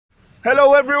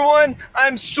Hello everyone,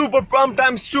 I'm super pumped,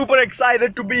 I'm super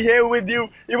excited to be here with you.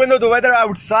 Even though the weather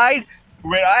outside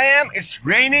where I am, it's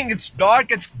raining, it's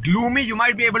dark, it's gloomy. You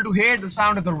might be able to hear the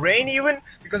sound of the rain even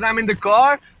because I'm in the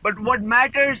car. But what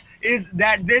matters is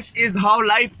that this is how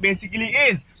life basically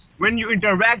is. When you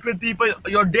interact with people,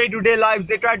 your day-to-day lives,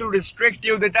 they try to restrict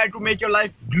you, they try to make your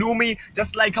life gloomy,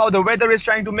 just like how the weather is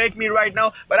trying to make me right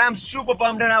now. But I'm super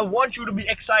pumped and I want you to be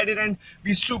excited and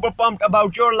be super pumped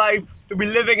about your life, to be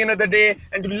living another day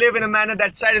and to live in a manner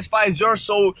that satisfies your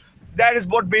soul. That is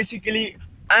what basically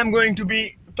I'm going to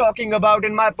be talking about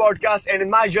in my podcast and in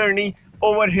my journey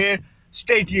over here.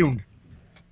 Stay tuned.